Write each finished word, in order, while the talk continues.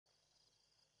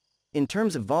In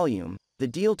terms of volume, the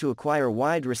deal to acquire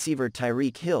wide receiver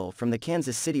Tyreek Hill from the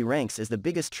Kansas City ranks as the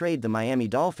biggest trade the Miami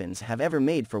Dolphins have ever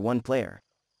made for one player.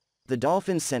 The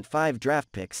Dolphins sent 5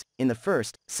 draft picks, in the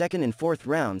first, second and fourth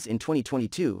rounds in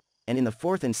 2022, and in the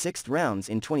fourth and sixth rounds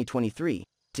in 2023,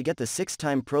 to get the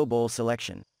 6-time Pro Bowl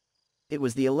selection. It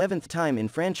was the 11th time in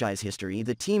franchise history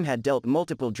the team had dealt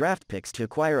multiple draft picks to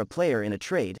acquire a player in a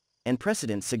trade, and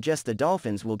precedent suggests the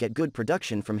Dolphins will get good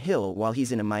production from Hill while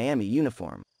he's in a Miami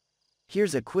uniform.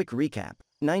 Here's a quick recap.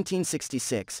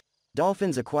 1966,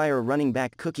 Dolphins acquire running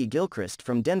back Cookie Gilchrist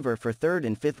from Denver for 3rd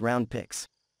and 5th round picks.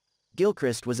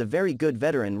 Gilchrist was a very good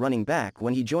veteran running back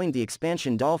when he joined the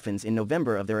expansion Dolphins in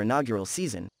November of their inaugural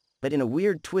season, but in a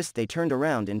weird twist they turned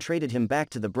around and traded him back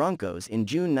to the Broncos in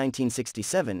June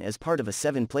 1967 as part of a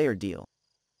 7-player deal.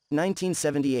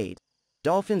 1978,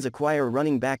 Dolphins acquire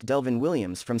running back Delvin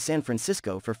Williams from San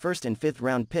Francisco for 1st and 5th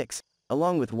round picks,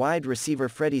 along with wide receiver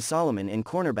Freddie Solomon and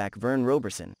cornerback Vern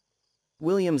Roberson.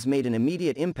 Williams made an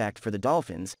immediate impact for the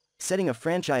Dolphins, setting a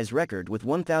franchise record with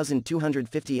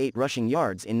 1,258 rushing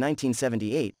yards in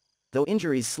 1978, though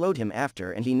injuries slowed him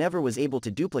after and he never was able to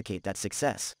duplicate that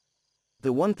success.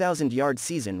 The 1,000-yard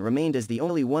season remained as the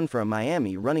only one for a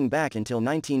Miami running back until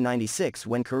 1996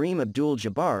 when Kareem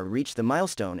Abdul-Jabbar reached the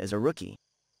milestone as a rookie.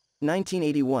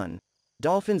 1981,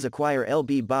 Dolphins acquire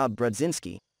LB Bob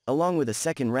Brudzinski, along with a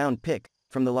 2nd-round pick,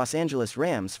 from the Los Angeles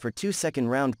Rams for 2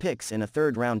 second-round picks and a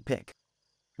 3rd-round pick.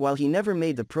 While he never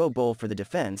made the Pro Bowl for the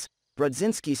defense,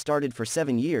 Brudzinski started for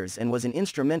 7 years and was an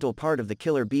instrumental part of the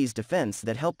Killer Bees defense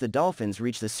that helped the Dolphins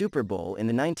reach the Super Bowl in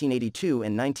the 1982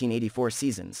 and 1984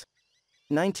 seasons.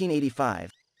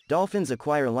 1985, Dolphins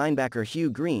acquire linebacker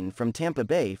Hugh Green from Tampa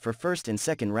Bay for 1st and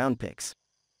 2nd-round picks.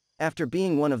 After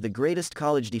being one of the greatest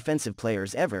college defensive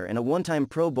players ever and a one-time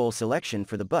Pro Bowl selection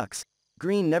for the Bucs,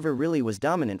 Green never really was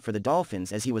dominant for the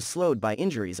Dolphins as he was slowed by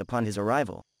injuries upon his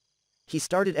arrival. He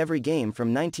started every game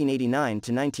from 1989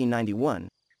 to 1991,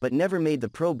 but never made the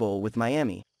Pro Bowl with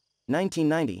Miami.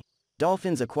 1990,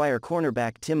 Dolphins acquire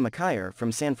cornerback Tim McKyer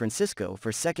from San Francisco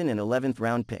for 2nd and 11th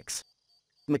round picks.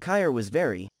 McKyer was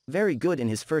very good in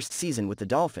his first season with the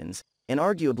Dolphins, and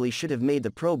arguably should have made the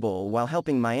Pro Bowl while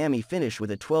helping Miami finish with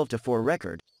a 12-4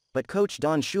 record, but coach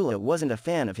Don Shula wasn't a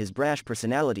fan of his brash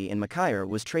personality and McKyer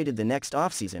was traded the next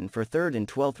offseason for 3rd and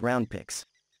 12th round picks.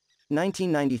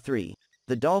 1993,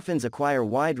 the Dolphins acquire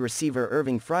wide receiver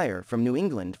Irving Fryer from New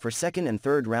England for 2nd and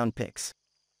 3rd round picks.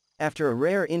 After a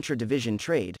rare intra-division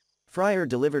trade, Fryer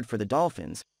delivered for the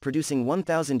Dolphins, producing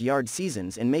 1,000-yard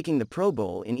seasons and making the Pro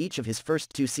Bowl in each of his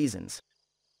first 2 seasons.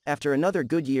 After another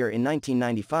good year in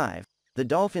 1995, the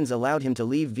Dolphins allowed him to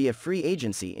leave via free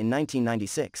agency in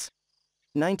 1996.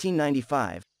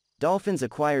 1995, Dolphins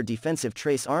acquire defensive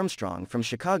Trace Armstrong from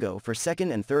Chicago for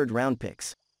 2nd and 3rd round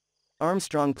picks.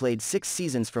 Armstrong played 6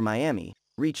 seasons for Miami,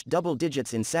 reached double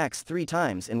digits in sacks 3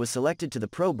 times and was selected to the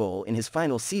Pro Bowl in his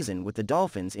final season with the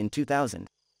Dolphins in 2000.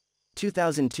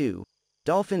 2002,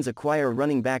 Dolphins acquire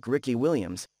running back Ricky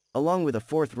Williams, along with a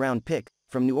 4th-round pick,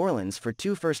 from New Orleans for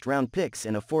 2 first-round picks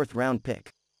and a 4th-round pick.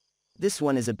 This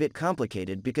one is a bit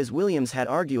complicated because Williams had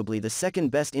arguably the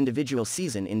 2nd-best individual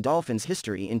season in Dolphins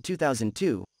history in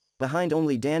 2002, behind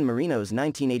only Dan Marino's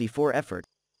 1984 effort,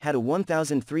 had a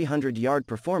 1,300-yard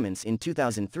performance in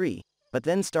 2003, but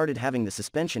then started having the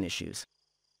suspension issues.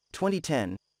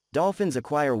 2010, Dolphins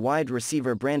acquire wide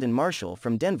receiver Brandon Marshall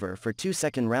from Denver for 2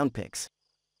 second-round picks.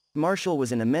 Marshall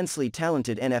was an immensely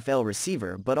talented NFL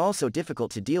receiver but also difficult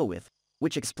to deal with,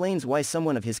 which explains why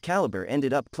someone of his caliber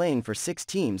ended up playing for 6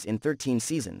 teams in 13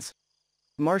 seasons.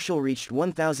 Marshall reached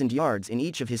 1,000 yards in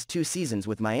each of his 2 seasons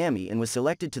with Miami and was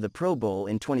selected to the Pro Bowl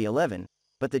in 2011,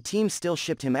 but the team still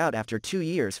shipped him out after 2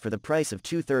 years for the price of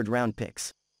 2 third-round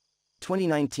picks.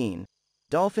 2019,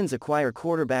 Dolphins acquire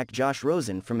quarterback Josh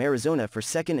Rosen from Arizona for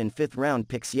 2nd and 5th round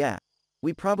picks. Yeah,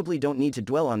 we probably don't need to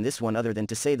dwell on this one other than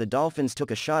to say the Dolphins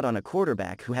took a shot on a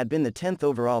quarterback who had been the 10th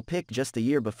overall pick just the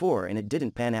year before and it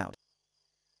didn't pan out.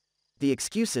 The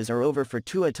excuses are over for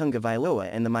Tua Tagovailoa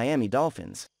and the Miami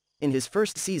Dolphins. In his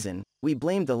first season, we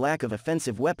blamed the lack of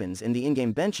offensive weapons and the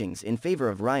in-game benchings in favor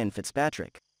of Ryan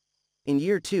Fitzpatrick. In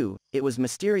year 2, it was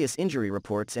mysterious injury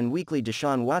reports and weekly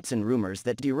Deshaun Watson rumors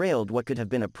that derailed what could have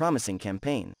been a promising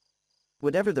campaign.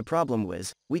 Whatever the problem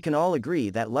was, we can all agree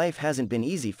that life hasn't been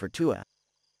easy for Tua.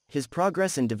 His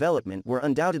progress and development were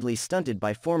undoubtedly stunted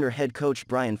by former head coach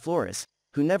Brian Flores,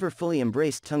 who never fully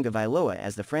embraced Tagovailoa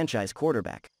as the franchise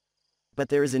quarterback. But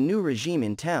there is a new regime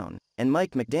in town, and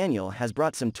Mike McDaniel has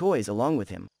brought some toys along with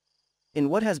him. In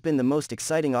what has been the most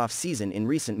exciting off-season in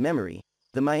recent memory,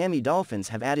 the Miami Dolphins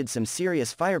have added some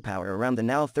serious firepower around the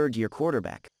now third-year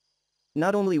quarterback.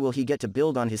 Not only will he get to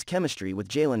build on his chemistry with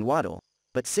Jalen Waddle,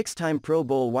 But six-time Pro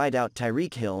Bowl wideout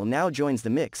Tyreek Hill now joins the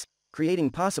mix, creating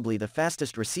possibly the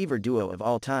fastest receiver duo of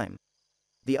all time.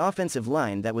 The offensive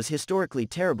line that was historically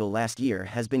terrible last year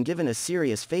has been given a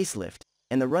serious facelift,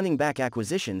 and the running back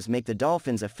acquisitions make the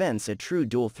Dolphins' offense a true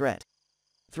dual threat.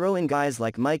 Throw in guys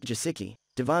like Mike Gesicki,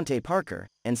 Devontae Parker,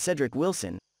 and Cedric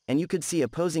Wilson, and you could see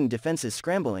opposing defenses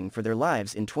scrambling for their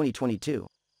lives in 2022.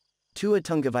 Tua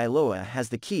Tagovailoa has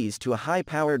the keys to a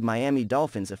high-powered Miami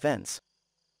Dolphins offense.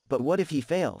 But what if he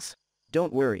fails?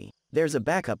 Don't worry, there's a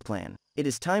backup plan. It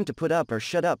is time to put up or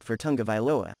shut up for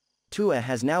Tagovailoa. Tua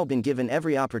has now been given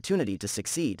every opportunity to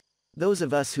succeed. Those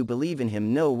of us who believe in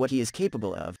him know what he is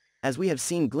capable of, as we have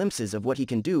seen glimpses of what he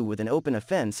can do with an open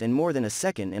offense and more than a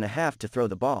second and a half to throw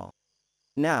the ball.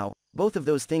 Now, both of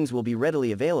those things will be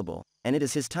readily available, and it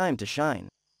is his time to shine.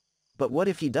 But what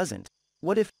if he doesn't?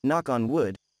 What if, knock on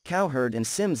wood, Cowherd and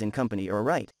Sims and company are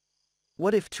right?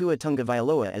 What if Tua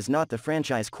Tagovailoa is not the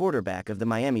franchise quarterback of the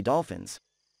Miami Dolphins?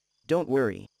 Don't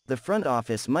worry, the front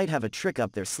office might have a trick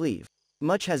up their sleeve.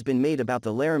 Much has been made about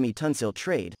the Laramie Tunsil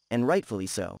trade, and rightfully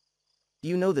so.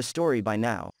 You know the story by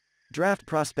now. Draft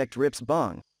prospect Rips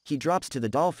Bong, he drops to the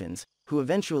Dolphins, who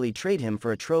eventually trade him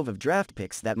for a trove of draft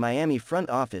picks that Miami front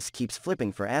office keeps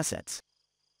flipping for assets.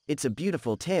 It's a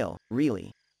beautiful tale,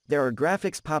 really. There are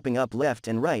graphics popping up left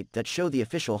and right that show the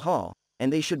official haul,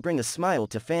 and they should bring a smile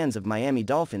to fans of Miami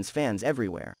Dolphins fans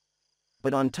everywhere.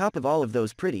 But on top of all of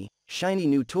those pretty, shiny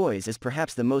new toys is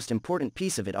perhaps the most important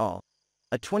piece of it all.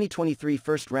 A 2023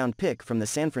 first-round pick from the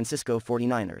San Francisco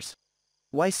 49ers.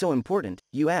 Why so important,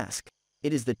 you ask?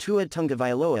 It is the Tua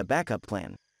Tagovailoa backup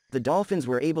plan. The Dolphins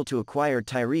were able to acquire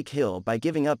Tyreek Hill by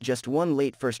giving up just one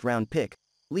late first-round pick,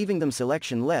 leaving them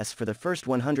selection less for the first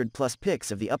 100-plus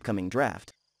picks of the upcoming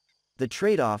draft. The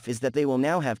trade-off is that they will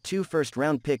now have 2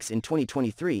 first-round picks in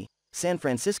 2023, San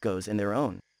Francisco's and their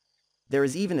own. There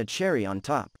is even a cherry on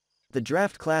top. The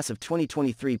draft class of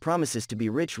 2023 promises to be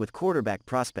rich with quarterback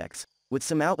prospects, with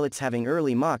some outlets having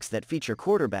early mocks that feature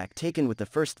quarterback taken with the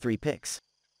first 3 picks.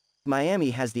 Miami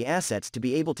has the assets to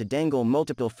be able to dangle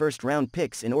multiple first-round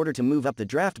picks in order to move up the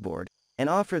draft board, an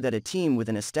offer that a team with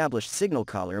an established signal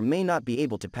caller may not be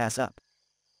able to pass up.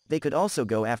 They could also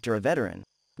go after a veteran.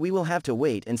 We will have to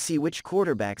wait and see which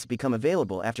quarterbacks become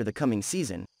available after the coming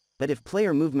season, but if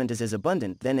player movement is as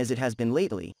abundant then as it has been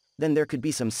lately, then there could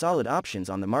be some solid options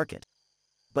on the market.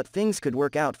 But things could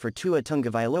work out for Tua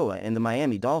Tagovailoa and the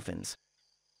Miami Dolphins.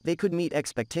 They could meet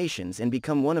expectations and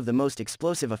become one of the most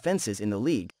explosive offenses in the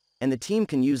league, and the team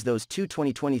can use those 2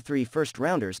 2023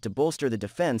 first-rounders to bolster the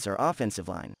defense or offensive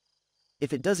line.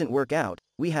 If it doesn't work out,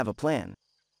 we have a plan.